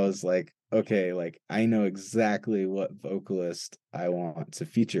 And so I was like, okay, like I know exactly what vocalist I want to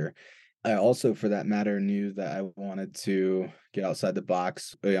feature. I also, for that matter, knew that I wanted to get outside the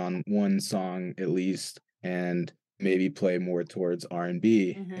box on one song at least, and maybe play more towards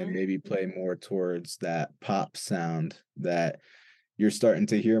R&B and maybe play more towards that pop sound that you're starting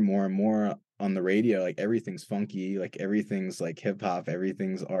to hear more and more on the radio. Like everything's funky, like everything's like hip hop,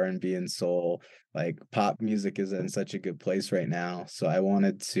 everything's R&B and soul. Like pop music is in such a good place right now. So I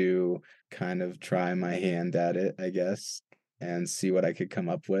wanted to kind of try my hand at it, I guess, and see what I could come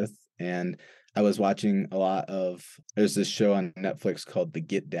up with. And I was watching a lot of, there's this show on Netflix called The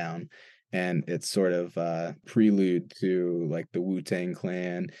Get Down, and it's sort of prelude to like the Wu-Tang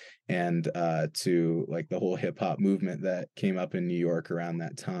Clan and to like the whole hip hop movement that came up in New York around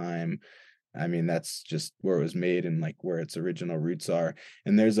that time. I mean, that's just where it was made and like where its original roots are.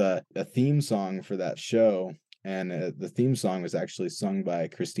 And there's a theme song for that show. And the theme song was actually sung by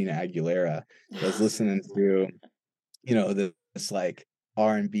Christina Aguilera. I was listening to, this like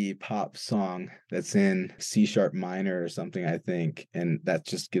R&B pop song that's in C sharp minor or something, I think. And that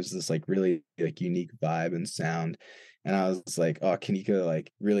just gives this like really like unique vibe and sound. And I was like, oh, Kanika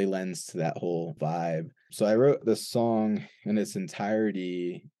like really lends to that whole vibe. So I wrote the song in its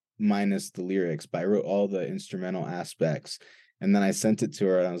entirety minus the lyrics, but I wrote all the instrumental aspects. And then I sent it to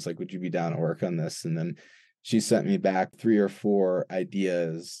her and I was like, would you be down to work on this? And then she sent me back 3 or 4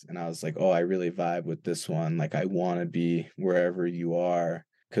 ideas and I was like, oh, I really vibe with this one. Like I want to be wherever you are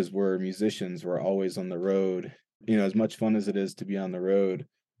because we're musicians, we're always on the road. As much fun as it is to be on the road,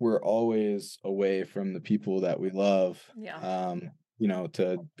 we're always away from the people that we love. Yeah.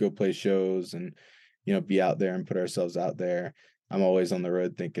 To go play shows and be out there and put ourselves out there. I'm always on the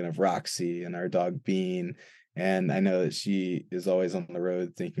road thinking of Roxy and our dog Bean. And I know that she is always on the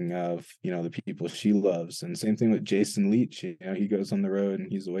road thinking of, the people she loves. And same thing with Jason Leach. He goes on the road and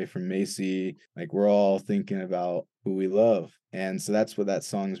he's away from Macy. Like we're all thinking about who we love. And so that's what that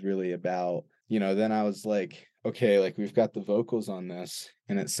song's really about. Then I was like, okay, like we've got the vocals on this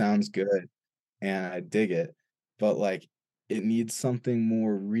and it sounds good and I dig it. But like it needs something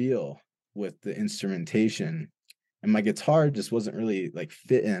more real with the instrumentation. And my guitar just wasn't really like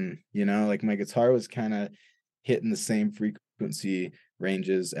fitting, like my guitar was kind of hitting the same frequency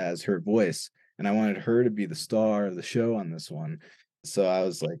ranges as her voice. And I wanted her to be the star of the show on this one. So I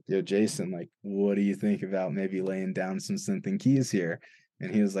was like, yo, Jason, like, what do you think about maybe laying down some synth and keys here?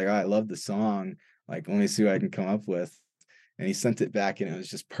 And he was like, oh, I love the song. Like, let me see what I can come up with. And he sent it back and it was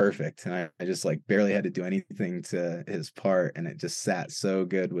just perfect. And I just like barely had to do anything to his part. And it just sat so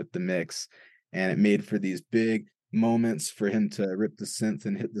good with the mix. And it made for these big moments for him to rip the synth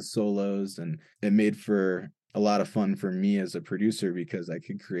and hit the solos. And it made for a lot of fun for me as a producer because I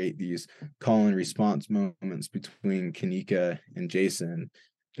could create these call and response moments between Kanika and Jason.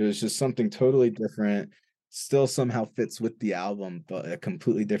 It was just something totally different, still somehow fits with the album, but a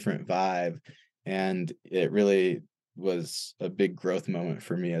completely different vibe. And it really was a big growth moment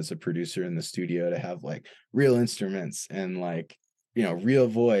for me as a producer in the studio to have like real instruments and like real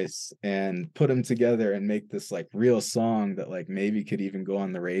voice and put them together and make this like real song that like maybe could even go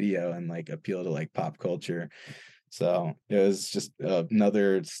on the radio and like appeal to like pop culture. So it was just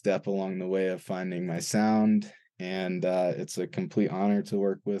another step along the way of finding my sound. And it's a complete honor to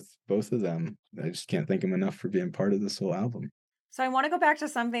work with both of them. I just can't thank them enough for being part of this whole album. So I want to go back to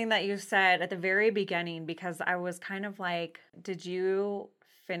something that you said at the very beginning because I was kind of like, did you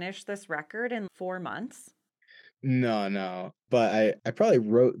finish this record in 4 months? No. But I probably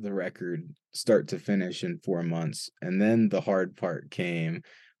wrote the record start to finish in 4 months. And then the hard part came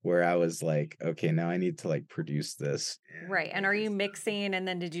where I was like, okay, now I need to like produce this. Right. And are you mixing and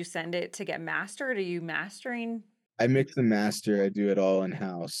then did you send it to get mastered? Are you mastering? I mix and master, I do it all in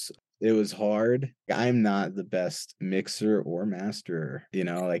house. It was hard. I'm not the best mixer or masterer,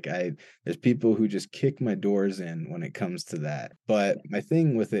 there's people who just kick my doors in when it comes to that. But my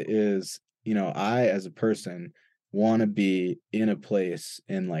thing with it is, I as a person want to be in a place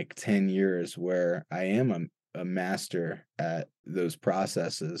in like 10 years where I am a master at those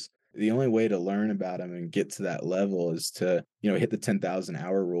processes. The only way to learn about them and get to that level is to, hit the 10,000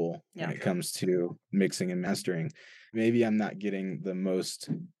 hour rule when it comes to mixing and mastering. Maybe I'm not getting the most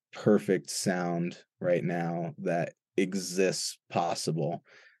perfect sound right now that exists possible.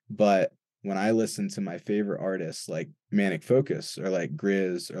 But when I listen to my favorite artists like Manic Focus or like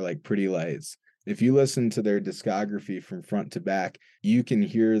Grizz or like Pretty Lights, if you listen to their discography from front to back, you can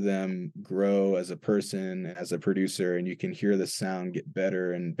hear them grow as a person, as a producer, and you can hear the sound get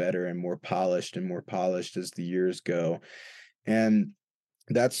better and better and more polished as the years go. And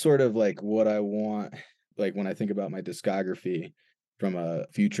that's sort of like what I want, like when I think about my discography from a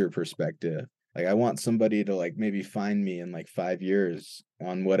future perspective. Like I want somebody to like maybe find me in like 5 years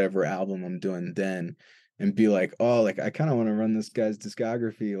on whatever album I'm doing then and be like, oh, like I kind of want to run this guy's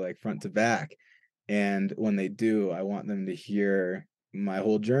discography like front to back. And when they do, I want them to hear my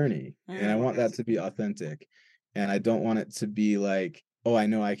whole journey. And I want that to be authentic. And I don't want it to be like, oh, I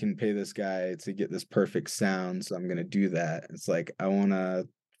know I can pay this guy to get this perfect sound, so I'm going to do that. It's like, I want to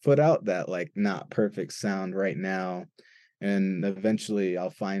put out that like not perfect sound right now. And eventually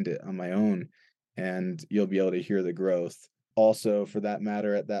I'll find it on my own and you'll be able to hear the growth. also, for that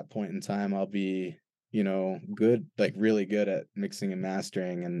matter, at that point in time, I'll be, good, like really good at mixing and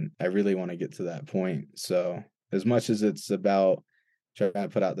mastering. And I really want to get to that point. So as much as it's about trying to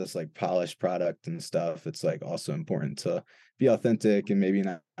put out this like polished product and stuff, it's like also important to be authentic and maybe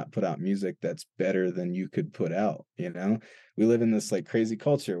not put out music that's better than you could put out. We live in this like crazy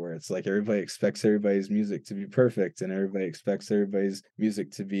culture where it's like everybody expects everybody's music to be perfect and everybody expects everybody's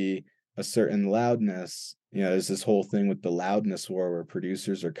music to be a certain loudness. There's this whole thing with the loudness war where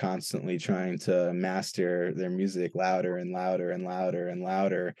producers are constantly trying to master their music louder and louder and louder and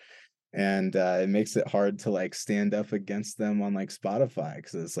louder. And it makes it hard to like stand up against them on like Spotify,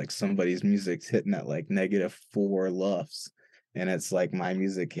 because it's like somebody's music's hitting at like -4 lufs, and it's like my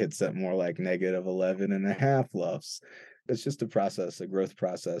music hits at more like -11.5 lufs. It's just a growth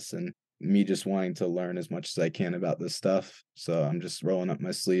process, and me just wanting to learn as much as I can about this stuff. So I'm just rolling up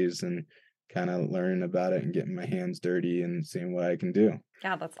my sleeves and kind of learning about it and getting my hands dirty and seeing what I can do.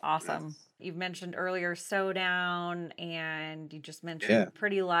 Yeah, that's awesome. You've mentioned earlier So Down, and you just mentioned Yeah.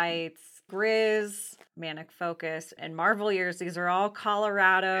 Pretty Lights, Grizz, Manic Focus, and Marvel Years. These are all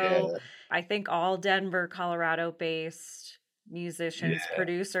Colorado, Yeah. I think all Denver, Colorado based musicians, Yeah.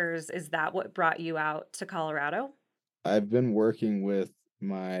 producers. Is that what brought you out to Colorado? I've been working with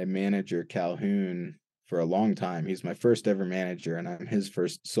my manager, Calhoun, for a long time. He's my first ever manager, and I'm his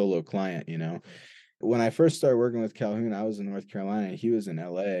first solo client. When I first started working with Calhoun, I was in North Carolina, and he was in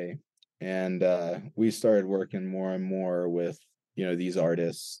LA. And we started working more and more with, these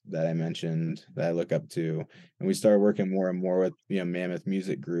artists that I mentioned that I look up to. And we started working more and more with, Mammoth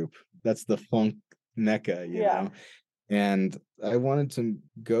Music Group. That's the funk mecca, and I wanted to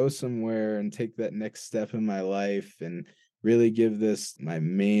go somewhere and take that next step in my life and really give this my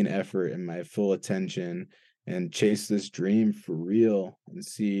main effort and my full attention and chase this dream for real and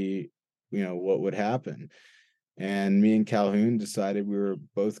see, what would happen. And me and Calhoun decided we were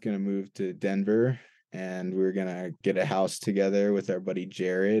both going to move to Denver, and we were going to get a house together with our buddy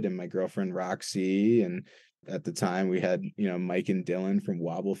Jared and my girlfriend Roxy. And at the time we had, Mike and Dylan from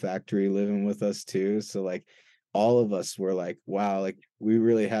Wobble Factory living with us too. So like all of us were like, wow, like we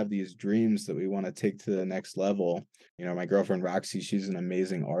really have these dreams that we want to take to the next level. My girlfriend Roxy, she's an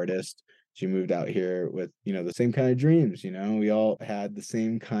amazing artist. She moved out here with, the same kind of dreams. We all had the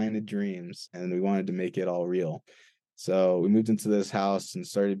same kind of dreams, and we wanted to make it all real. So we moved into this house and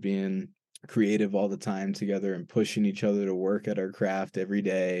started being creative all the time together and pushing each other to work at our craft every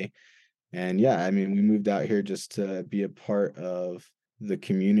day. And yeah, I mean, we moved out here just to be a part of the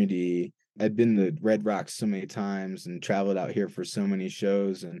community. I'd been to Red Rocks so many times and traveled out here for so many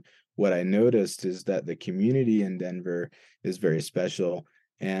shows. And what I noticed is that the community in Denver is very special.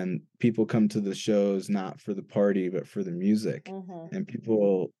 And people come to the shows not for the party, but for the music. Mm-hmm. And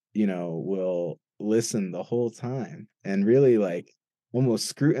people, will listen the whole time and really like almost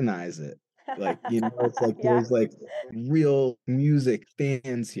scrutinize it. Like, it's like Yeah. there's like real music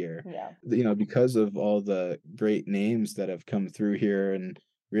fans here, Yeah. because of all the great names that have come through here and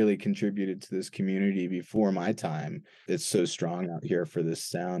really contributed to this community before my time. It's so strong out here for this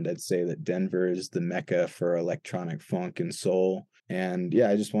sound. I'd say that Denver is the mecca for electronic funk and soul. And yeah,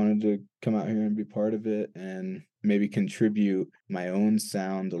 I just wanted to come out here and be part of it and maybe contribute my own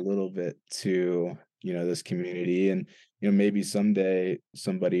sound a little bit to, this community. And, maybe someday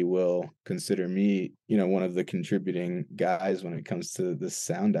somebody will consider me, one of the contributing guys when it comes to this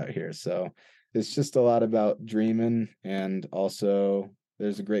sound out here. So it's just a lot about dreaming, and also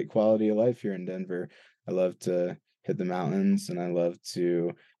there's a great quality of life here in Denver. I love to hit the mountains, and I love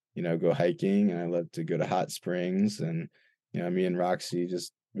to, go hiking, and I love to go to hot springs. And, me and Roxy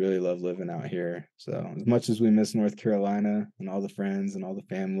just really love living out here. So as much as we miss North Carolina and all the friends and all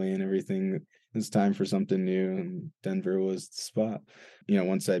the family and everything, it's time for something new. And Denver was the spot.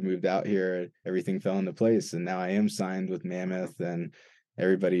 Once I moved out here, everything fell into place. And now I am signed with Mammoth, and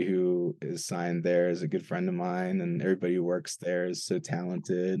everybody who is signed there is a good friend of mine, and everybody who works there is so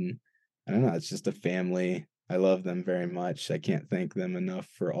talented. And I don't know, it's just a family. I love them very much. I can't thank them enough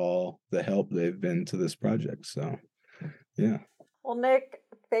for all the help they've been to this project. So yeah. Well, Nick,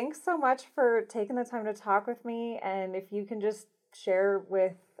 thanks so much for taking the time to talk with me. And if you can just share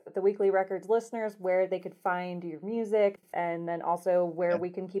with the Weekly Records listeners where they could find your music, and then also where we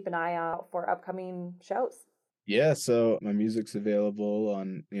can keep an eye out for upcoming shows. Yeah, so my music's available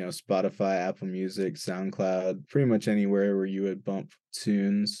on, Spotify, Apple Music, SoundCloud, pretty much anywhere where you would bump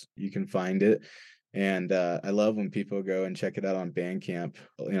tunes, you can find it. And I love when people go and check it out on Bandcamp.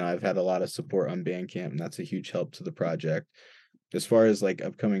 I've had a lot of support on Bandcamp, and that's a huge help to the project. As far as like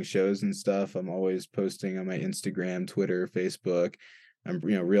upcoming shows and stuff, I'm always posting on my Instagram, Twitter, Facebook. I'm,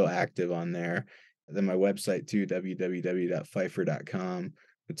 real active on there. Then my website too, www.phyphr.com.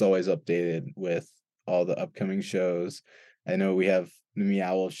 It's always updated with all the upcoming shows. I know we have the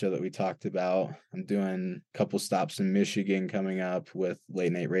Meow Wolf show that we talked about. I'm doing a couple stops in Michigan coming up with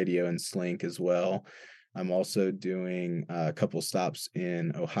Late Night Radio and Slink as well. I'm also doing a couple stops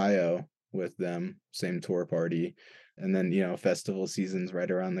in Ohio with them, same tour party. And then, festival season's right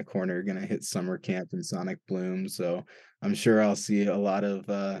around the corner, gonna hit summer camp and Sonic Bloom. So I'm sure I'll see a lot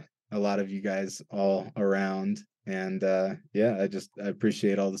of you guys all around. And I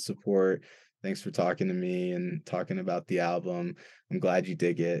appreciate all the support. Thanks for talking to me and talking about the album. I'm glad you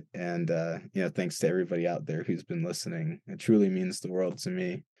dig it. And thanks to everybody out there who's been listening. It truly means the world to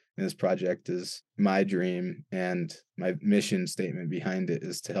me. And this project is my dream, and my mission statement behind it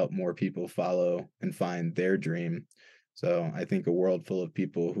is to help more people follow and find their dream. So I think a world full of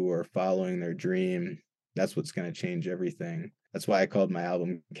people who are following their dream, that's what's going to change everything. That's why I called my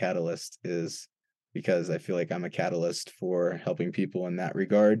album Catalyst, is because I feel like I'm a catalyst for helping people in that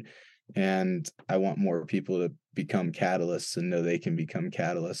regard. And I want more people to become catalysts and know they can become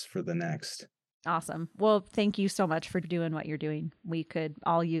catalysts for the next. Awesome. Well, thank you so much for doing what you're doing. We could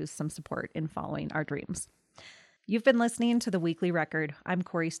all use some support in following our dreams. You've been listening to The Weekly Record. I'm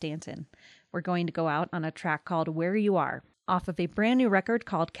Corey Stanton. We're going to go out on a track called Where You Are, off of a brand new record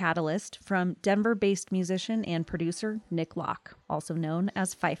called Catalyst from Denver-based musician and producer Nick Locke, also known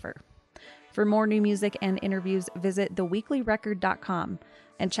as Phyphr. For more new music and interviews, visit theweeklyrecord.com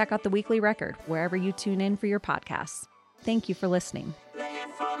and check out The Weekly Record wherever you tune in for your podcasts. Thank you for listening.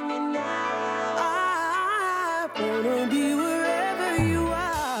 Wanna be wherever you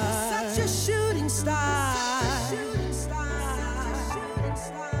are. Such a shooting star. I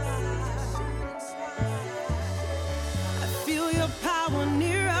feel your power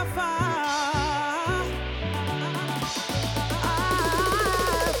near or far.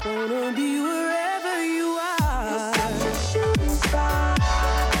 I wanna be wherever you are. Such a shooting star.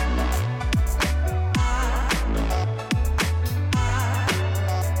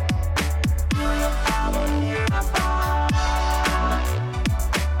 Feel your power near or far.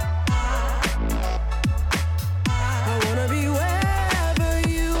 I wanna be wherever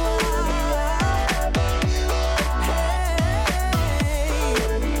you are. Hey.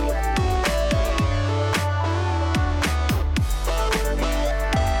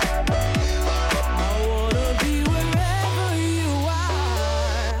 I wanna be wherever you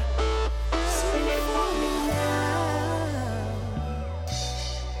are. Sing it for me now.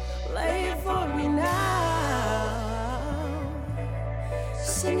 Lay it for me now.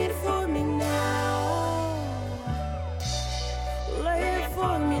 Sing it for me now. Lay it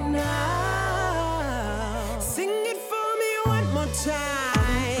for me now. Sing it for me one more time.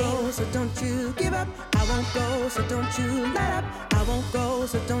 I won't go, so don't you give up. I won't go, so don't you let up. I won't go,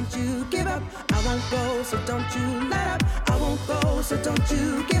 so don't you give up. I won't go, so don't you let up. I won't go, so don't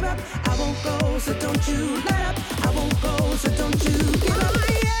you give up. I won't go, so don't you let up. I won't go, so don't you give up.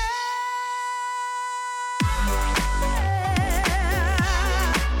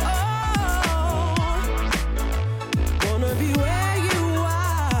 Wanna be where you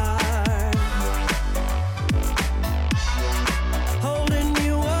are, holding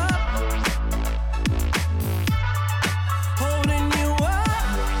you up, holding you up.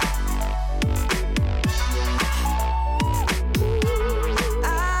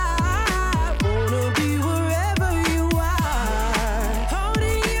 I wanna be wherever you are,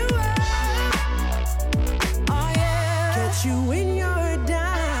 holding you up. Oh yeah, catch you when you're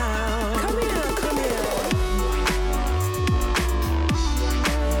down. Come here, come here.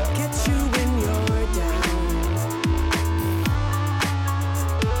 Get you when you're down.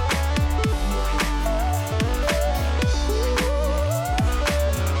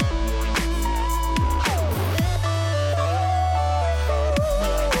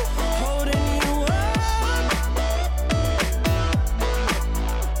 Holding you up.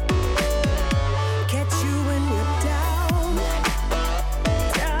 Get you when you're down.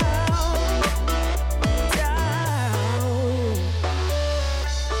 Down.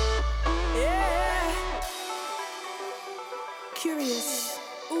 Yeah. Curious.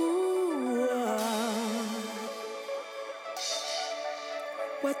 Ooh.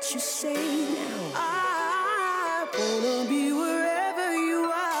 What you say now? I wanna be wherever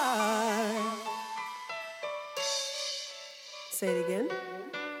you are. Say it again.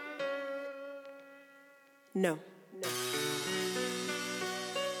 No.